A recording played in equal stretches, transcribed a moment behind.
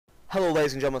Hello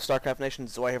ladies and gentlemen of StarCraft Nation,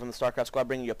 Zoy here from the StarCraft Squad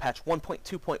bringing you a patch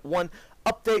 1.2.1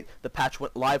 update. The patch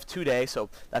went live today, so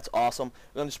that's awesome.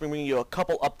 We're just bringing you a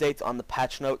couple updates on the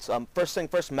patch notes. First thing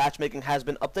first, matchmaking has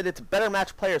been updated to better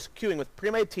match players queuing with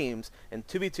pre-made teams in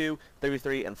 2v2,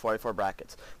 3v3, and 4v4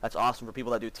 brackets. That's awesome for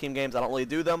people that do team games. I don't really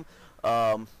do them,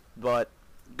 but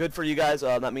good for you guys.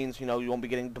 That means, you won't be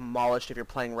getting demolished if you're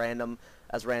playing random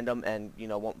and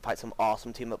won't fight some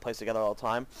awesome team that plays together all the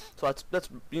time. So that's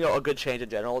a good change in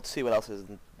general. Let's see what else is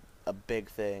a big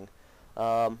thing.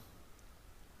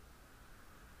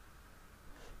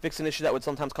 Fix an issue that would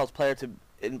sometimes cause player to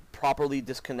improperly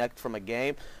disconnect from a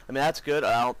game. I mean, that's good.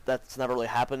 That's never really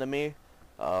happened to me,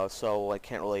 so I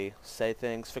can't really say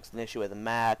things. Fix an issue with a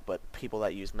Mac, but people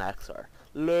that use Macs are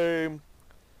lame.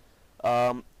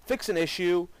 Fix an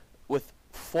issue with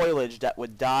foliage that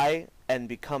would die and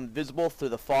become visible through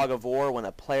the fog of war when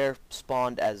a player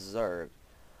spawned as Zerg.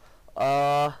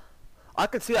 I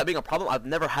could see that being a problem. I've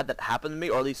never had that happen to me,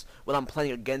 or at least when I'm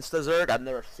playing against a Zerg, I've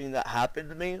never seen that happen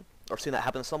to me, or seen that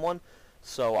happen to someone.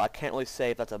 So I can't really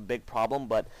say if that's a big problem,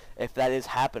 but if that is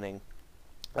happening,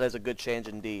 that is a good change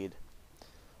indeed.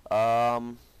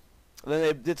 Then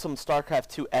they did some StarCraft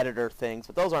 2 editor things,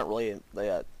 but those aren't really,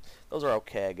 those are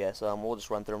okay, I guess. We'll just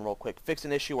run through them real quick. Fix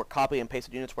an issue where copy and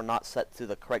pasted units were not set to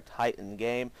the correct height in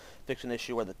game. Fix an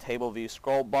issue where the table view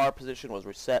scroll bar position was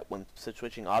reset when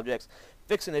switching objects.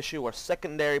 Fix an issue where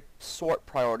secondary sort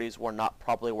priorities were not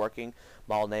properly working.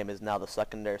 Model name is now the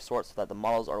secondary sort so that the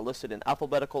models are listed in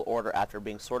alphabetical order after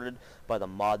being sorted by the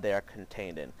mod they are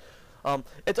contained in.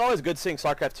 It's always good seeing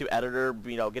StarCraft 2 editor,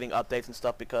 getting updates and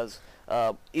stuff, because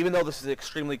even though this is an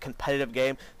extremely competitive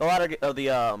game, the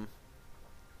latter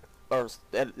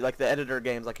like the editor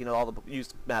games, like all the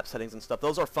used map settings and stuff,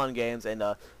 those are fun games, and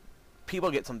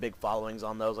people get some big followings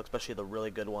on those, especially the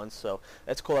really good ones. So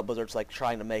it's cool that Blizzard's like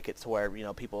trying to make it to where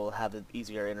people have an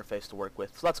easier interface to work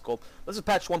with. So that's cool. This is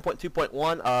patch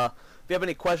 1.2.1. If you have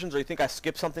any questions or you think I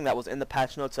skipped something that was in the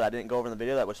patch notes that I didn't go over in the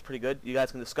video that was pretty good, you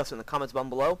guys can discuss it in the comments down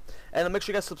below. And make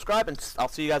sure you guys subscribe, and I'll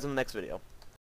see you guys in the next video.